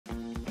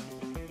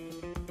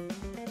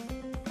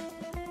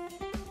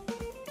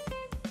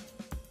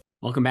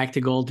Welcome back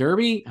to Gold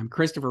Derby. I'm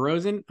Christopher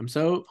Rosen. I'm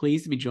so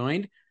pleased to be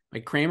joined by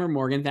Kramer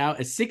Morgenthau,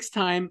 a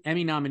six-time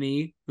Emmy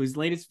nominee whose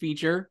latest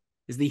feature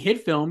is the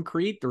hit film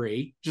Creed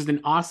 3, which is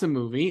an awesome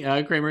movie.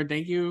 Kramer,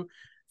 thank you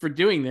for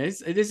doing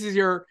this. This is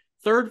your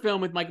third film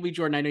with Michael B.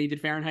 Jordan. I know you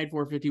did Fahrenheit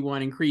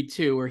 451 and Creed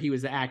 2, where he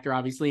was the actor,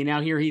 obviously. And now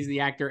here he's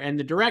the actor and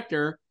the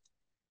director.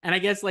 And I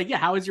guess,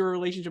 how has your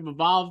relationship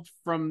evolved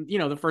from,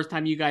 the first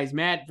time you guys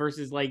met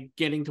versus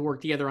getting to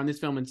work together on this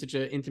film in such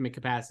an intimate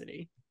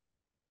capacity?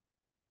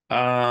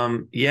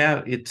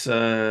 Yeah, it's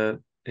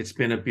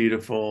been a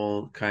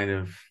beautiful kind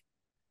of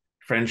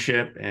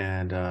friendship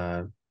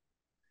and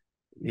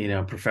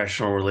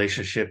professional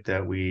relationship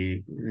that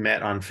we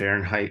met on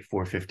Fahrenheit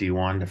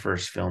 451, the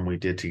first film we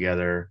did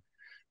together,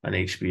 an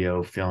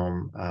HBO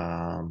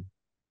film.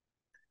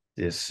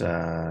 This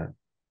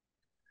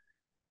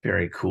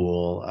very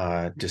cool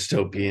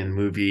dystopian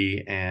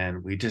movie,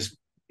 and we just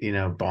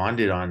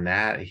bonded on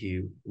that.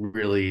 He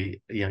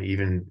really,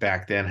 even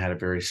back then had a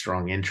very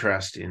strong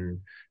interest in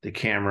the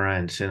camera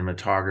and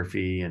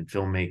cinematography and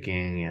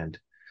filmmaking,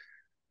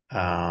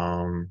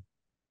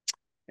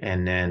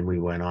 and then we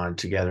went on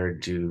together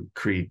to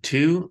Creed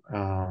 2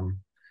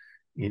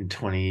 in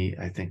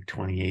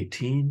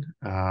 2018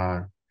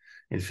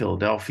 in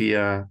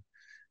Philadelphia.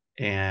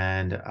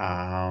 And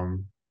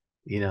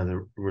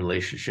the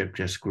relationship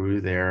just grew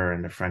there,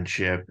 and the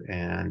friendship,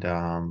 and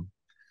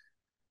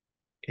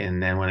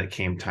then when it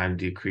came time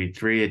to do Creed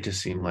 3, it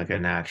just seemed like a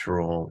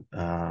natural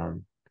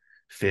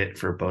fit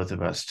for both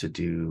of us to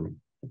do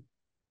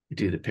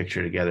the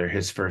picture together.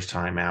 His first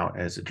time out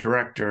as a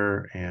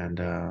director, and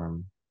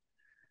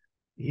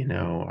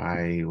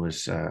I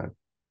was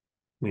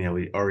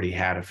we already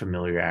had a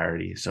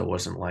familiarity, so it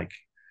wasn't like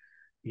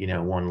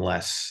one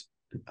less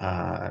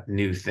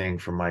new thing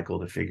for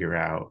Michael to figure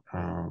out.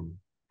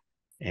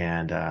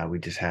 And we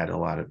just had a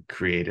lot of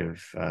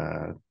creative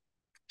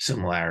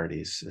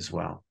similarities as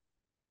well.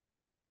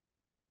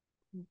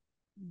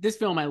 This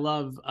film I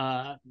love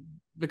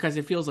because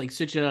it feels like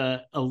such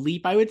a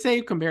leap, I would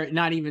say, compared,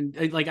 not even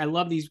I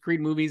love these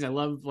Creed movies. I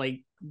love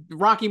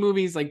Rocky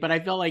movies, but I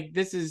felt like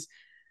this is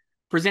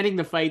presenting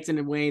the fights in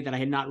a way that I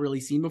had not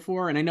really seen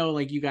before. And I know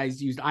you guys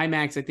used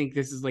IMAX. I think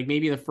this is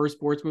maybe the first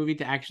sports movie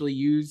to actually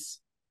use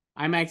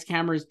IMAX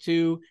cameras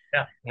too.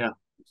 Yeah, yeah.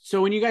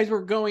 So when you guys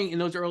were going in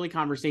those early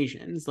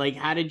conversations,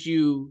 how did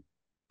you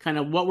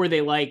what were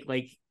they like?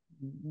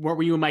 What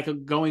were you and Michael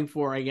going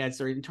for, I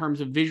guess, or in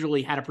terms of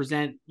visually how to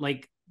present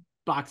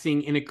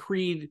boxing in a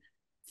Creed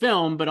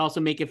film, but also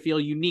make it feel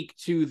unique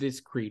to this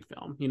Creed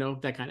film,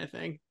 that kind of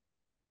thing.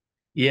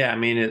 Yeah, I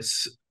mean,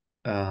 it's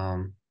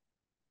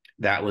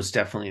that was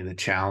definitely the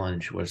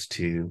challenge, was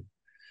to,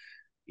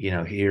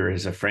 here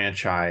is a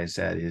franchise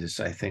that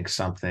is, I think,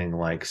 something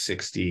like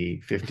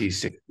 60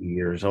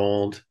 years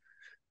old.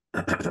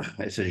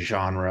 It's a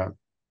genre,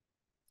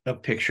 a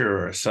picture,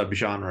 or a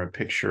subgenre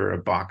picture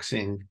of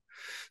boxing.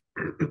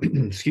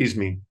 Excuse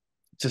me.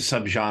 It's a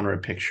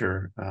subgenre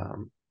picture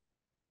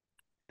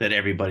that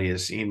everybody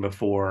has seen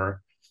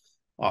before.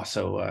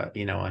 Also,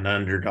 an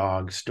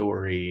underdog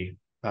story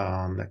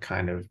that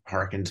kind of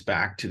harkens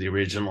back to the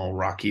original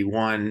Rocky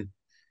One.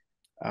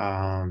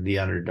 The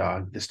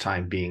underdog, this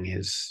time being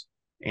his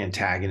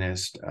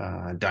antagonist,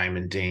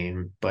 Diamond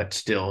Dame, but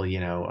still,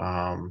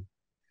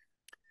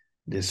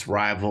 this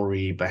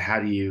rivalry. But how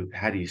do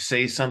you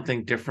say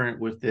something different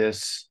with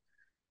this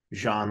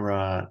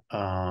genre?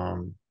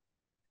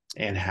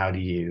 And how do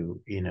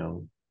you,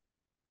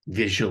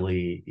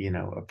 visually,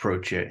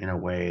 approach it in a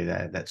way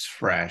that's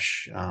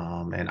fresh?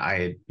 And I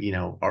had,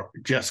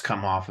 just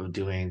come off of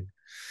doing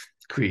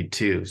Creed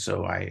 2,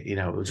 so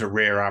it was a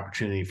rare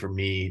opportunity for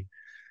me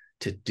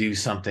to do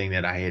something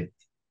that I had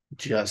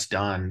just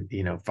done,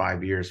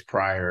 5 years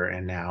prior,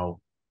 and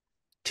now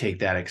take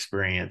that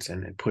experience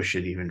and push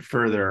it even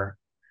further.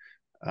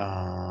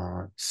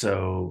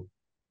 So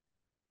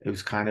it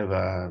was kind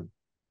of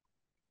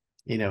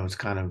it's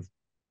kind of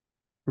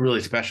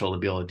really special to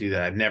be able to do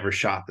that. I've never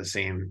shot the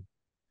same,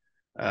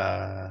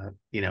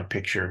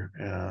 picture,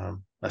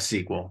 a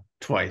sequel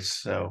twice.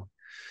 So,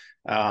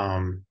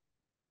 and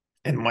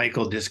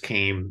Michael just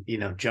came,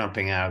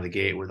 jumping out of the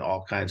gate with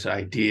all kinds of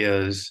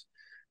ideas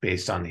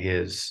based on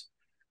his,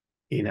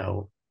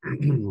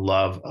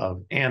 love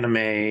of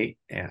anime,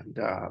 and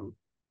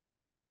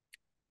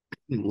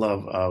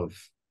love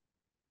of,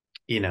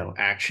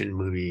 action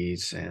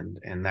movies,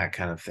 and that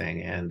kind of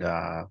thing. And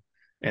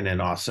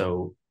then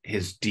also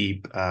his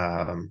deep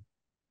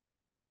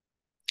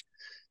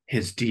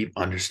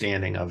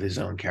understanding of his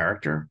own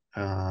character.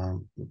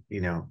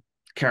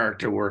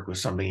 Character work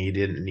was something he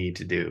didn't need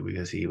to do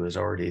because he was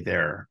already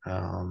there.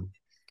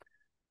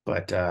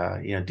 But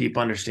deep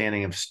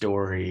understanding of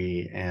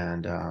story,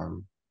 and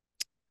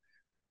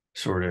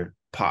sort of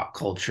pop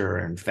culture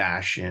and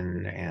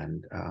fashion,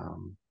 and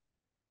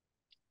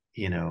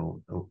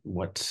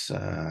what's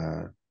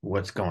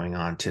going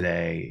on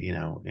today,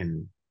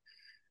 in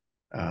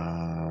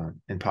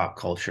pop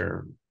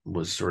culture,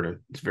 was sort of,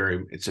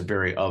 it's a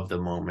very of the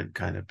moment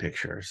kind of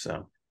picture.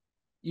 So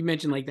you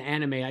mentioned like the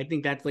anime. I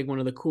think that's like one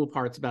of the cool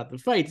parts about the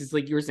fights. It's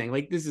like you were saying,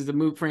 like this is a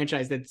move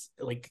franchise that's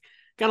like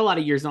got a lot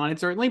of years on it,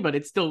 certainly, but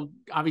it's still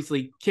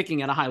obviously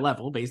kicking at a high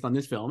level based on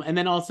this film. And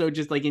then also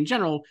just like in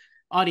general,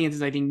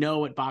 audiences I think know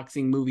what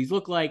boxing movies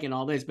look like and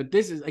all this. But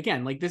this is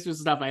again like this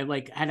was stuff I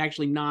like had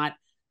actually not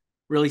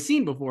really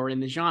seen before in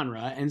the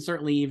genre, and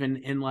certainly even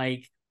in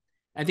like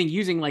I think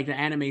using like the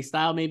anime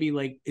style maybe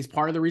like is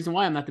part of the reason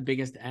why I'm not the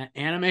biggest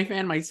anime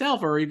fan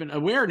myself or even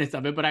awareness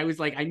of it. But I was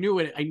like, I knew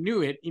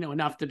it, you know,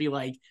 enough to be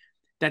like,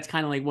 that's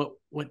kind of like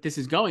what this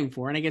is going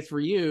for. And I guess for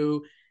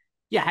you,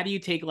 yeah, how do you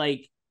take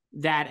like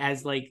that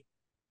as like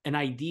an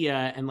idea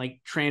and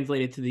like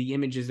translate it to the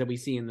images that we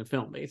see in the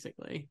film,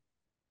 basically?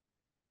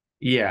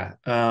 Yeah.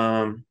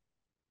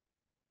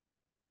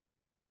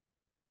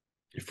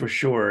 For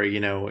sure, you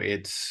know,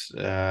 it's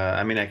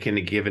I mean, I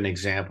can give an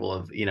example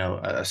of, you know,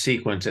 a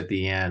sequence at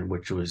the end,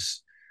 which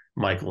was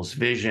Michael's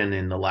vision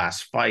in the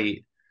last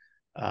fight,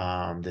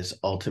 this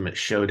ultimate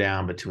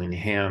showdown between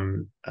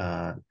him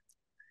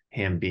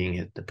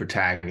being the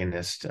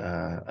protagonist,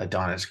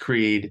 Adonis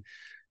Creed,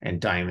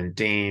 and Diamond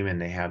Dame,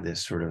 and they have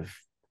this sort of,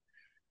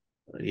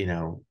 you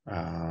know,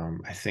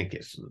 I think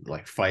it's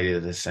like fight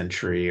of the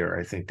century, or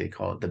I think they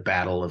call it the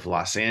Battle of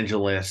Los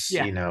Angeles.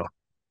 Yeah. You know,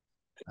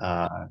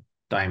 uh,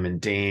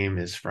 Diamond Dame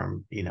is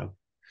from, you know,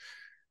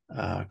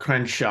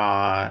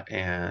 Crenshaw,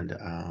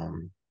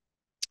 and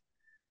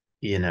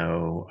you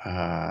know,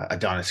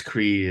 Adonis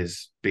Creed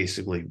is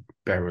basically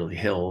Beverly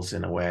Hills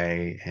in a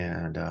way,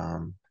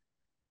 and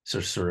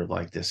so sort of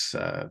like this,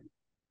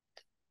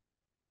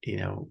 you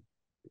know,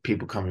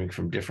 people coming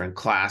from different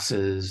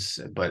classes,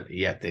 but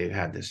yet they've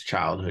had this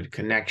childhood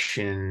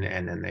connection,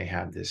 and then they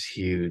have this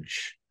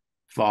huge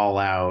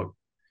fallout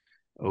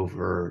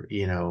over,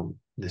 you know,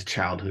 this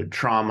childhood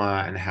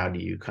trauma, and how do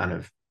you kind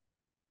of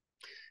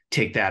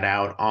take that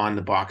out on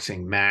the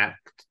boxing mat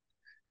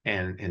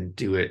and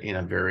do it in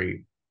a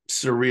very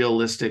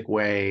surrealistic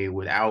way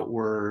without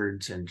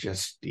words and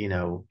just, you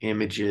know,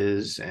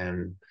 images.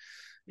 And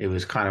it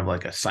was kind of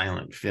like a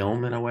silent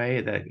film in a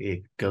way that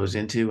it goes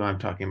into. I'm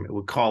talking,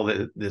 we call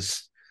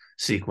this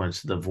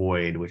sequence the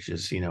void, which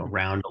is, you know,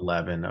 round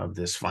 11 of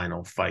this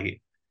final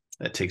fight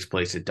that takes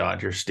place at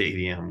Dodger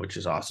Stadium, which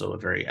is also a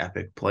very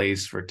epic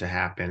place for it to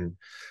happen.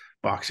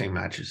 Boxing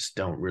matches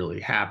don't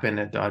really happen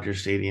at Dodger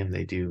Stadium.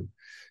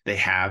 They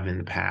have in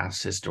the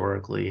past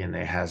historically, and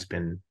there has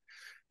been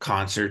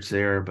concerts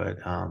there, but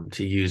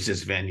to use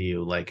this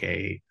venue like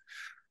a,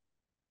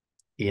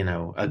 you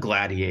know, a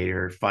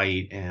gladiator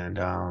fight, and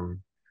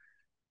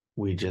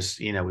we just,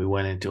 you know, we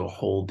went into a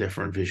whole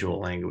different visual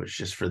language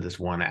just for this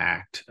one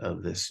act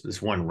of this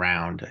one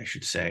round, I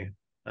should say.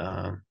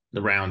 The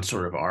rounds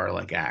sort of are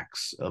like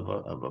acts of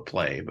a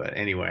play, but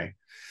anyway.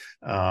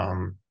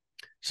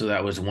 So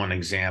that was one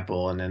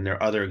example, and then there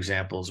are other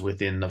examples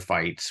within the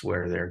fights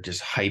where they're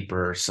just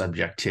hyper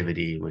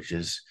subjectivity, which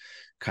is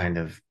kind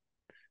of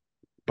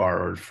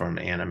borrowed from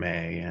anime,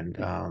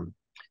 and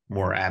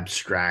more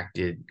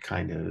abstracted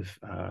kind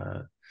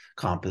of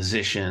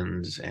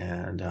compositions,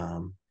 and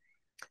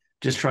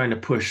just trying to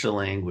push the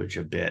language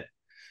a bit,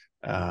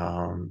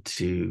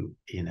 to,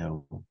 you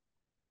know,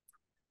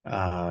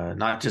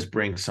 not just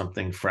bring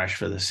something fresh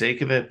for the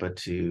sake of it, but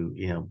to,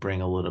 you know,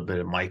 bring a little bit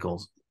of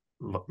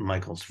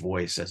Michael's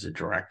voice as a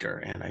director.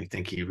 And I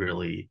think he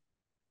really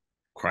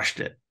crushed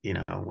it, you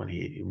know, when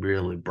he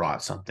really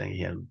brought something.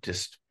 He had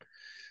just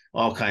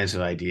all kinds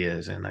of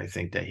ideas, and I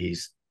think that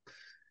he's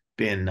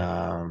been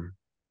a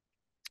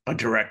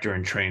director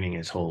in training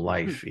his whole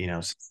life. You know,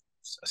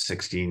 a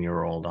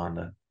 16-year-old on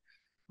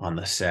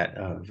the set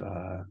of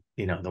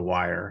you know, The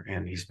Wire,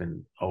 and he's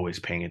been always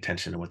paying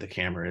attention to what the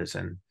camera is,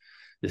 and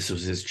this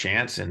was his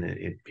chance,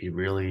 and he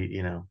really,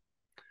 you know,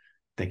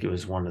 I think it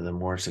was one of the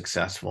more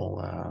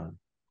successful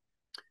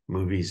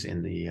movies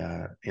in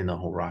the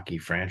whole Rocky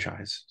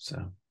franchise.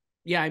 So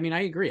Yeah, I mean,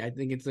 I agree. I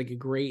think it's like a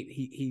great.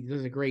 He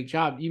does a great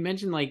job. You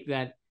mentioned like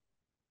that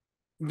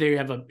they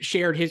have a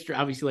shared history,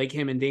 obviously, like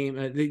him and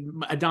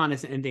Dame,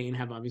 Adonis and Dane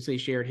have obviously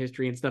shared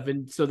history and stuff,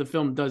 and so the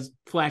film does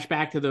flash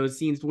back to those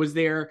scenes. Was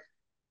there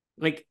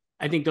like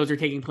I think those are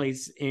taking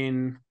place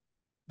in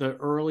the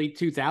early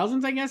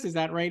 2000s, I guess, is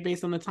that right,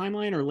 based on the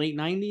timeline, or late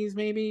 90s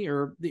maybe,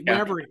 or yeah,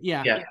 whenever?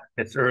 Yeah, yeah,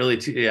 it's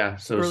yeah.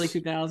 So early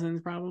 2000s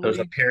there's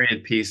a probably.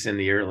 period piece in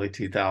the early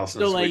So 2000s,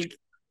 which like,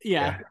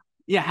 yeah, yeah.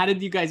 yeah. How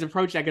did you guys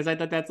approach that? Because I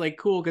thought that's like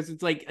cool, because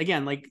it's like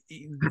again, like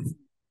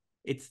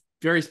it's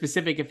very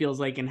specific. It feels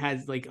like, and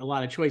has like a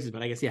lot of choices.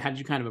 But I guess yeah, how did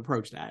you kind of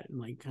approach that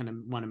and like kind of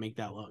want to make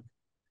that look?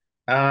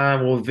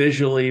 Well,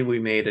 visually, we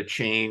made a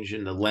change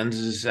in the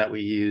lenses that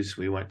we use.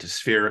 We went to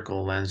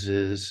spherical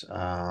lenses,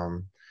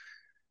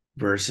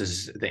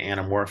 versus the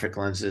anamorphic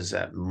lenses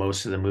that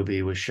most of the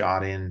movie was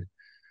shot in.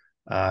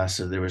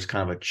 So there was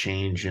kind of a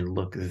change in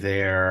look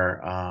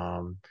there.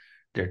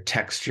 Their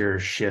texture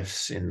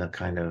shifts in the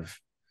kind of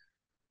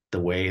the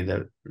way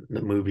that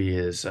the movie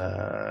is.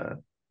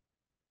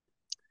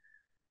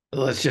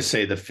 Let's just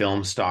say the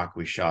film stock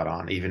we shot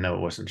on, even though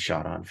it wasn't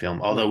shot on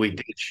film. Although Right.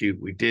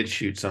 we did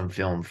shoot some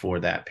film for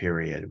that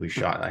period. We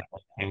shot like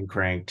hand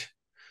cranked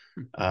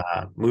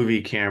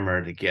movie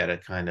camera to get a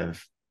kind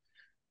of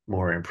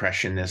more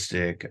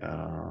impressionistic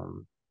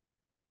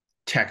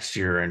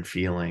texture and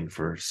feeling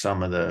for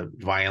some of the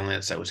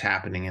violence that was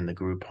happening in the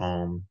group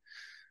home.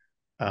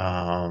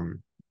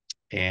 Um,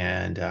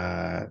 and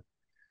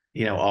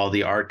all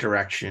the art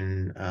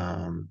direction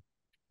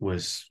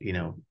was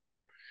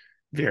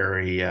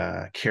very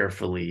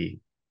carefully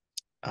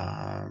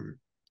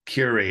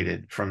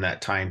curated from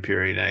that time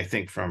period, and I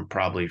think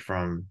probably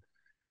from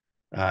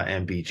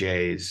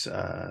MBJ's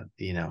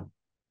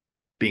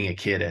being a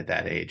kid at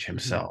that age Mm-hmm.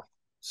 himself.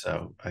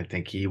 So I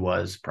think he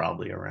was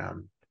probably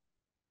around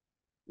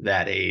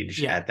that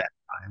age Yeah. at that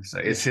time. So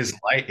it's Yeah. his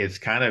life. It's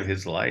kind of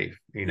his life.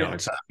 Yeah.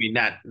 It's, I mean,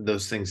 not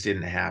those things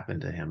didn't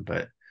happen to him,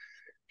 but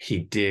he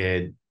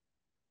did,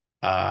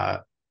 uh,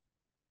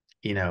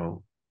 you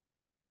know,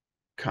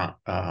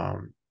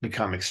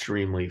 become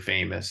extremely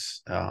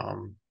famous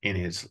in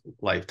his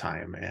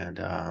lifetime,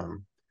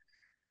 and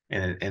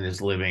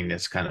is living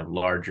this kind of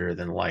larger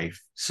than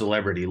life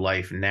celebrity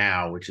life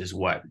now, which is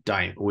what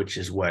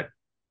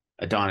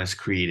Adonis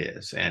Creed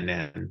is, and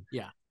then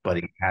Yeah. but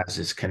he has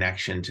this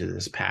connection to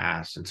this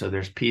past, and so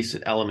there's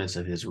elements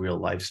of his real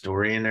life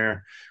story in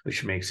there,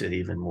 which makes it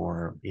even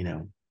more,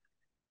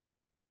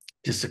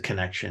 just a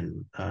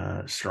connection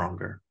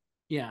stronger.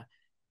 Yeah.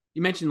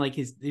 You mentioned like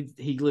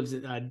he lives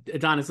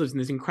Adonis lives in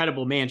this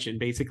incredible mansion.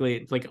 Basically,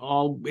 it's like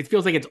it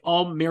feels like it's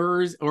all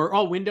mirrors or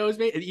all windows.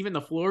 Even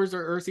the floors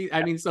are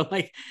I mean, so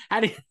like,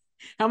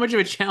 how much of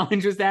a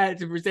challenge was that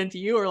to present to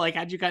you, or like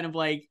how'd you kind of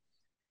like,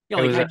 It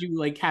like was how'd you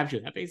like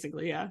capture that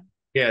basically? Yeah.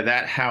 Yeah,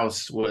 that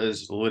house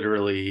was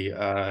literally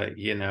uh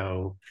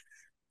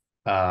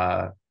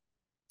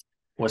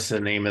what's the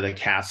name of the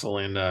castle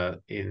in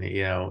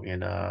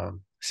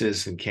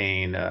Citizen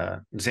Kane,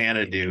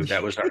 Xanadu.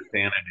 That was our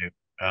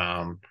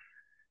Xanadu.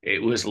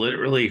 It was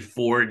literally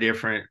four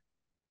different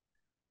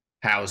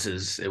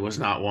houses. It was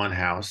not one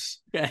house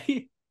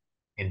Okay.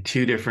 in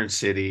two different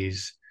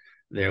cities.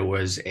 There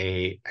was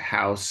a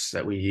house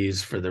that we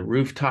used for the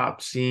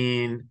rooftop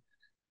scene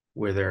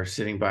where they're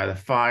sitting by the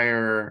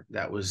fire.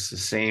 That was the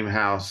same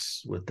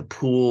house with the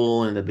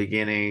pool in the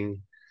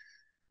beginning.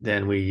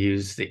 Then we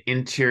used the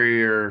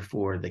interior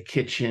for the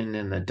kitchen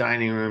and the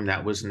dining room.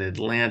 That was in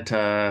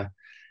Atlanta.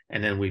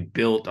 And then we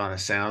built on a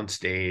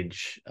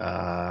soundstage.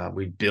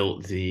 We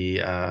built the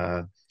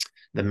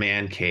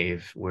man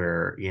cave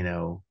where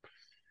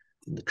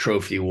the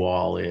trophy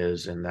wall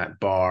is, and that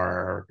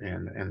bar,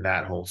 and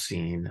that whole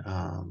scene.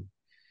 And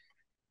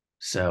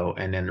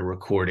then the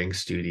recording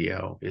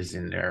studio is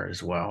in there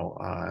as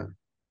well.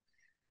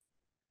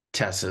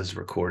 Tessa's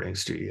recording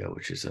studio,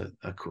 which is a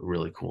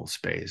really cool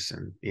space.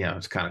 And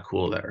it's kind of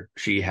cool that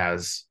she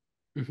has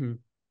Mm-hmm.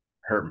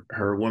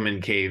 her woman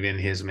cave in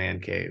his man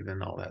cave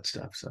and all that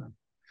stuff. So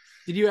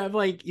Did you have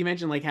like you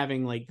mentioned like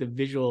having like the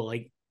visual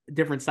like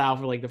different style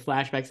for like the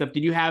flashback stuff?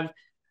 Did you have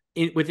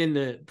within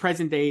the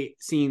present day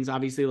scenes?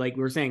 Obviously, like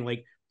we were saying,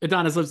 like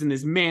Adonis lives in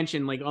this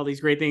mansion, like all these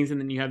great things, and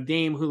then you have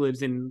Dame who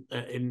lives in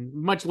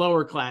much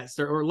lower class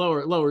or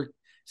lower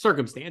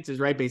circumstances,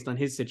 right, based on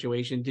his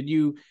situation. Did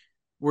you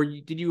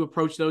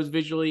approach those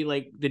visually,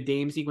 like the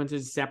Dame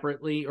sequences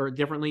separately or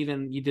differently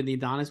than you did the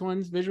Adonis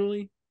ones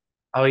visually?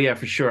 oh yeah,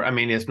 for sure. I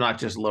mean, it's not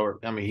just lower.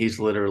 I mean, he's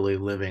literally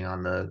living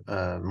on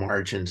the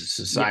margins of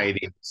Yeah.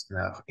 society.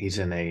 He's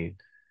in a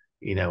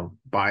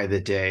by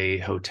the day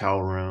hotel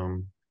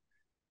room,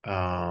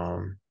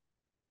 um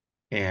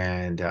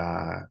and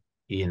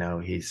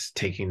he's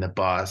taking the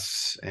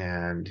bus,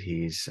 and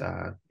he's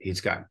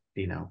got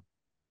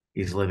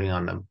he's living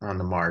on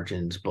the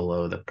margins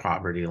below the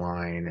poverty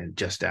line and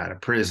just out of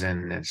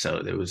prison. And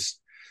so there was,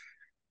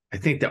 I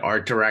think, the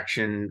art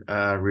direction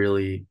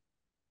really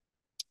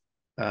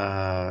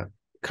uh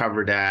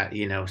covered that.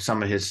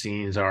 Some of his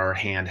scenes are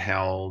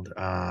handheld,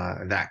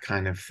 that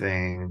kind of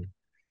thing.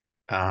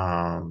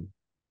 um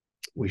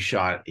we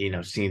shot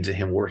scenes of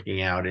him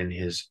working out in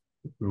his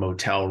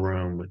motel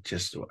room with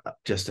just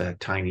a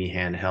tiny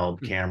handheld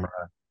Mm-hmm.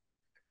 camera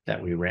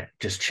that we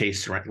just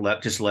chased around,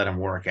 let him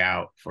work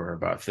out for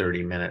about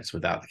 30 minutes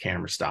without the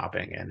camera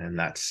stopping, and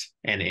then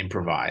and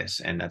improvise,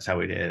 and that's how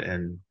we did it.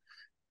 And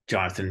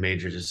Jonathan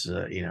Majors is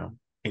a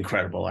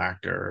incredible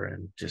actor,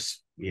 and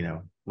just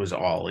was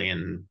all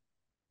in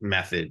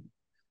method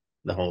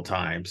the whole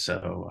time,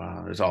 so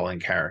it was all in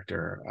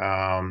character.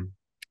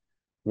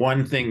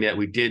 One thing that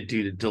we did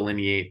do to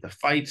delineate the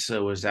fights,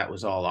 so was that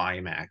was all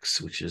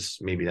IMAX, which is,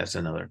 maybe that's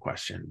another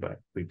question,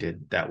 but we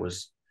did, that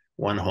was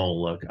one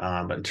whole look.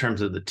 But in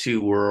terms of the two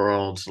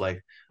worlds,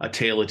 like A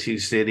Tale of Two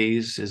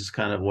Cities is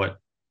kind of what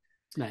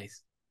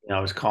Nice. I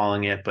was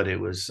calling it, but it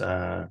was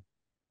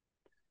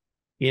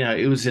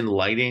in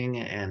lighting,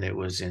 and it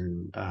was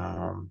in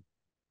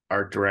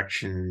art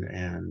direction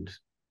and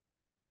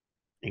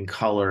in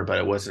color, but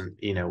it wasn't,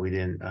 we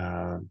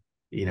didn't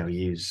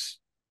use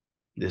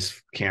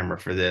this camera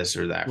for this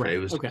or that. It Right.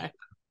 was Okay. You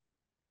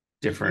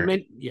different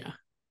meant yeah.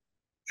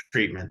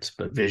 treatments,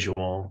 but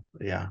visual.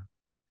 Yeah.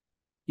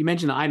 You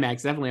mentioned the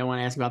IMAX. Definitely, I want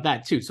to ask about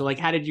that too. So, like,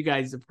 how did you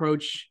guys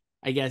approach,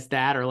 I guess,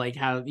 that, or like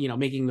how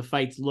making the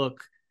fights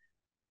look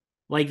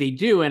like they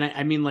do. And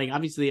I mean, like,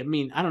 obviously, I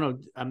mean, I don't know,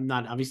 I'm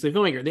not obviously a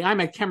filmmaker. The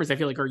IMAX cameras, I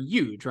feel like, are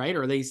huge, right?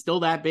 Are they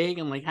still that big?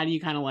 And like, how do you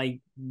kind of like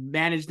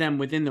manage them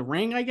within the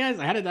ring, I guess?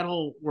 How did that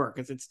whole work?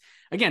 Because it's,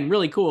 again,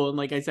 really cool. And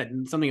like I said,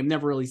 something I've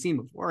never really seen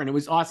before. And it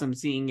was awesome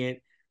seeing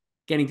it,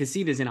 getting to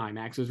see this in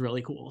IMAX was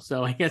really cool.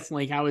 So I guess,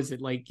 like, how is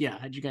it like, yeah,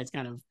 how'd you guys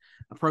kind of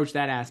approach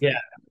that Yeah, aspect?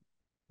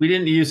 we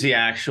didn't use the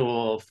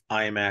actual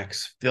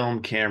IMAX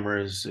film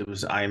cameras. It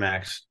was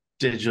IMAX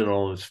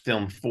digital. It was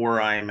filmed for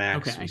IMAX.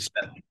 Okay.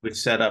 We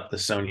set up the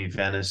Sony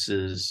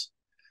Venices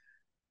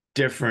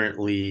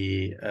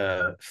differently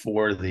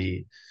for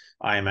the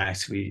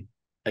IMAX. We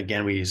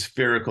use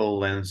spherical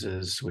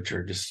lenses, which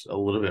are just a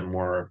little bit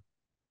more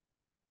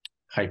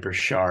hyper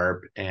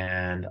sharp,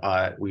 and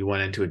we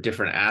went into a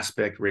different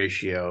aspect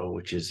ratio,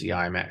 which is the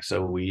IMAX.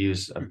 So we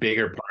use a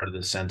bigger part of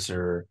the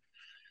sensor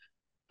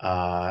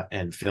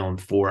and filmed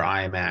for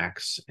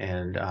IMAX,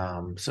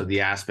 and so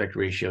the aspect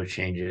ratio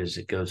changes.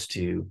 It goes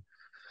to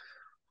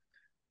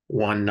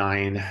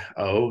 190,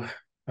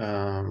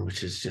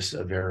 which is just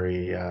a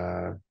very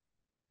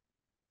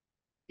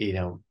big,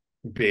 Yeah.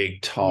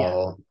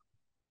 tall,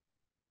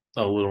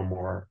 a little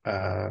more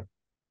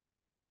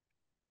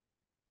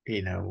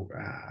you know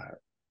uh,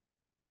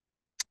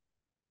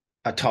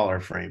 a taller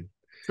frame.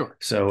 Sure.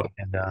 So,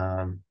 and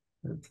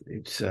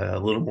it's a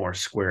little more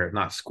square,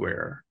 not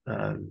square.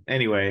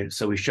 Anyway,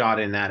 so we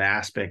shot in that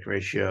aspect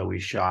ratio. We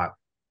shot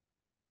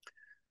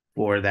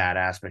for that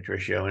aspect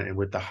ratio, and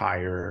with the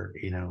higher,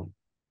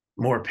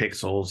 more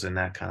pixels and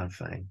that kind of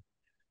thing.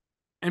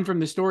 And from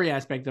the story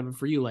aspect of it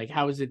for you, like,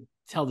 how does it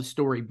tell the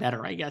story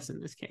better, I guess, in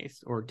this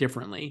case, or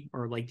differently?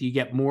 Or like, do you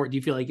get more, do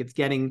you feel like it's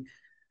getting,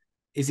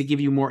 is it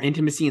give you more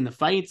intimacy in the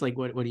fights? Like,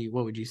 what would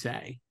you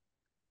say?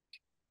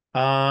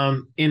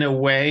 In a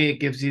way, it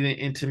gives you the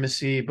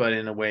intimacy, but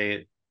in a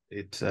way,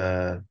 it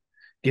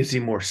gives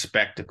you more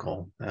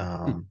spectacle.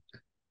 Hmm.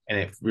 And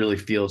it really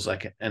feels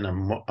like a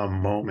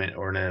moment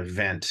or an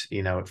event.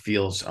 It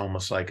feels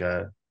almost like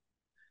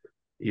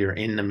you're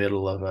in the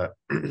middle of a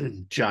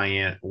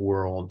giant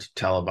world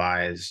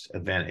televised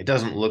event. It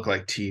doesn't look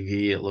like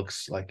TV. It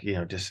looks like,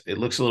 just it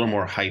looks a little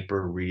more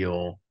hyper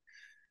real.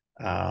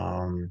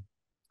 Um,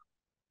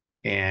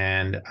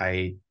 and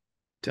I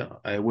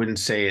wouldn't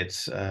say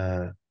it's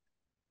a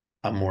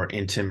more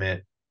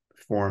intimate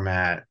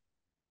format.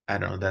 I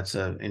don't know. That's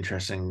an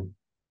interesting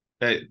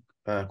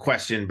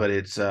question, but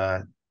it's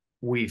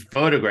we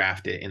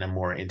photographed it in a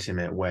more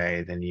intimate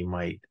way than you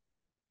might.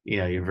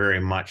 You're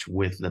very much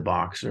with the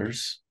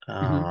boxers.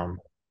 Mm-hmm.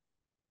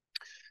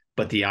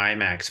 But the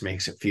IMAX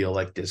makes it feel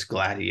like this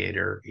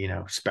gladiator,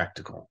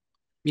 spectacle.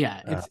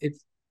 Yeah, Uh,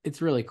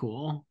 it's really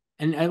cool.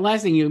 And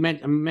last thing you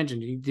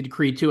mentioned, you did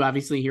Creed 2,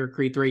 obviously here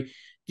Creed 3.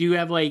 Do you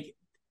have like,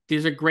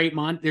 there's a great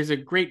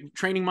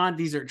training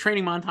these are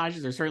training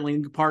montages are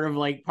certainly part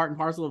and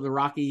parcel of the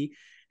Rocky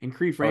and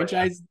Creed oh yeah,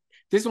 franchise.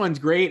 This one's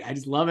great. I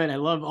just love it. I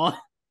love all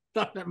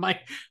stuff that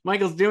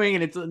Michael's doing,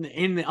 and it's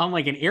on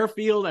like an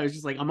airfield. I was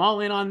just like, I'm all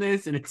in on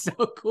this, and it's so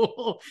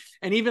cool.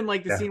 And even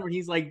like the yeah. scene where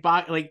he's like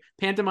like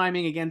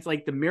pantomiming against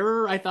like the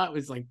mirror, I thought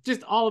was like,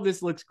 just all of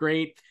this looks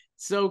great,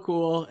 so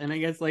cool. And I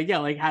guess like, yeah,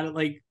 like how to,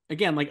 like,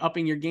 again, like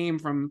upping your game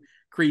from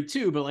Creed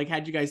 2, but like,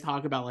 how'd you guys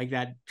talk about like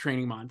that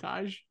training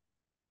montage?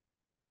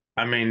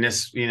 I mean,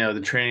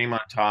 the training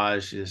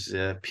montage is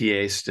a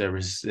pièce de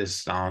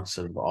resistance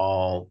of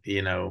all,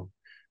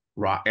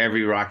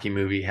 every Rocky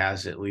movie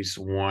has at least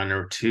one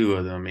or two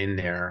of them in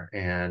there.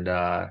 And,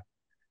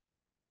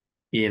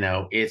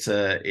 it's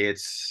sort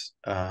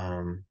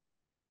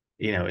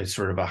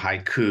of a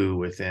haiku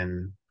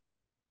within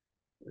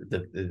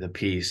the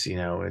piece.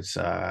 It's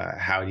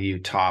how do you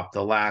top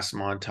the last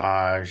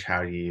montage?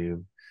 How do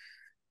you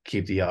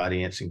keep the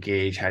audience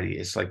engaged?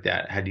 It's like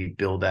that, how do you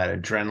build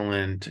that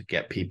adrenaline to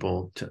get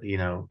people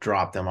to,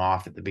 drop them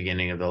off at the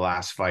beginning of the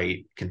last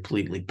fight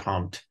completely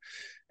pumped,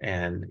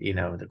 and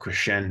the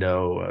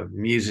crescendo of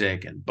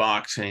music and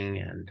boxing,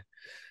 and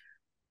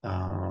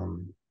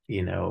um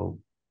you know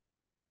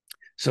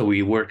so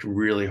we worked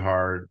really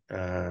hard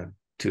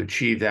to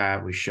achieve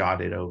that. We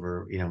shot it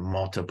over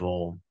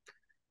multiple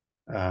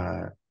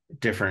uh,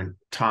 different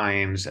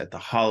times at the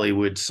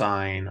Hollywood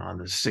sign on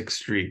the 6th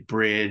Street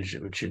Bridge,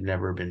 which had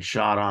never been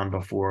shot on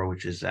before,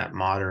 which is that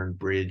modern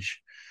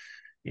bridge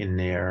in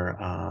there.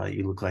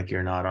 You look like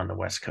you're not on the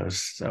West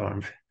Coast. So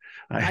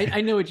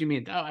I know what you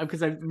mean,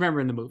 because I remember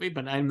in the movie,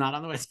 but I'm not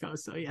on the West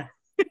Coast, so yeah.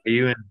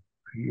 I'm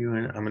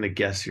going to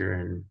guess you're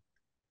in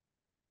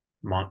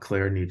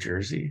Montclair, New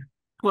Jersey.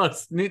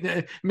 Close.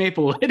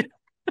 Maplewood.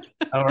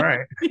 All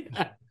right.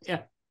 Yeah,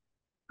 yeah,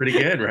 Pretty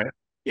good, right?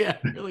 yeah,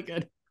 really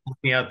good.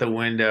 Looking out the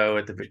window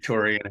at the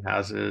Victorian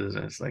houses,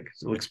 and it's like,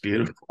 it looks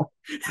beautiful.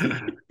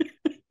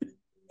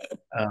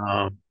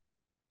 um,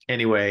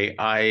 anyway,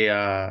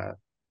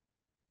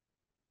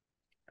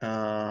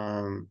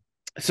 um,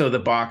 so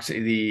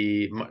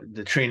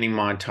the training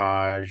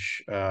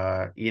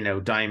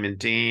montage, Diamond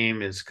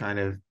Dame is kind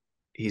of,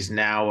 he's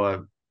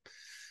now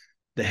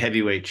the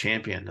heavyweight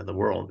champion of the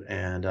world,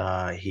 and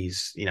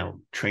he's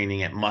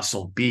training at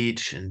Muscle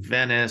Beach in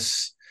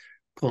Venice,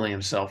 pulling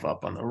himself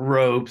up on the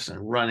ropes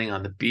and running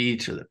on the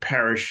beach or the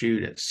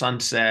parachute at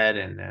sunset.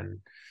 And then,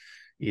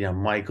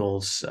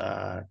 Michael's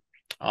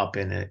up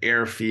in an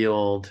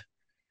airfield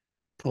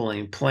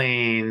pulling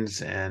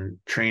planes and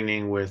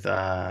training with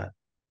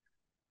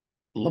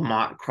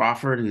Lamont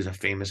Crawford, who's a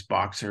famous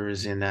boxer,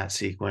 is in that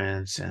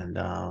sequence.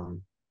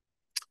 And,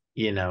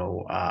 you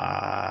know,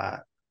 uh,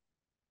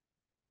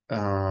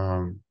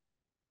 um,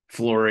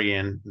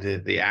 Florian,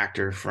 the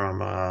actor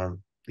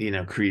from,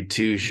 Creed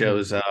 2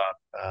 shows up.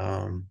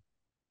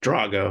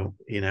 Drago,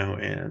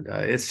 and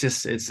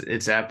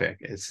it's epic.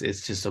 It's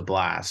just a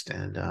blast.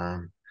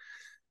 And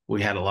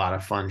we had a lot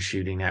of fun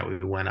shooting that. We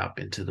went up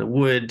into the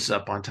woods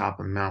up on top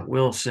of Mount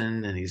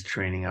Wilson, and he's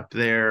training up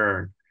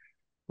there,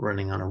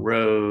 running on a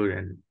road,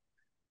 and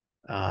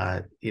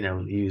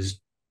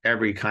used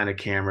every kind of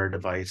camera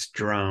device,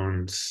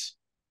 drones,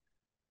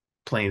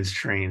 planes,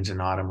 trains,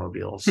 and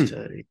automobiles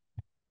to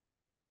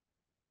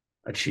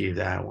achieve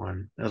that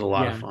one. It was a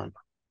lot of fun.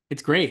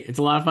 It's great. It's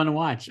a lot of fun to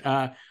watch.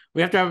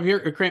 We have to have here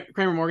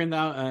Kramer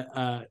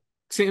Morgenthau,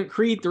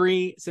 Creed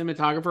 3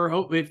 cinematographer.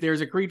 Hope if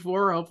there's a Creed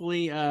 4,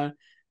 hopefully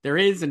there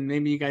is, and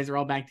maybe you guys are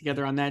all back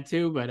together on that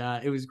too.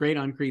 But it was great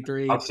on Creed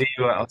 3. I'll see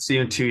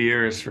you in 2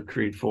 years for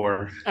Creed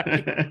 4.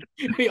 It'd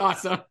be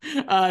awesome.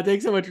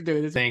 Thanks so much for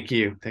doing this. Thank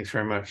you. Thanks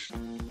very much.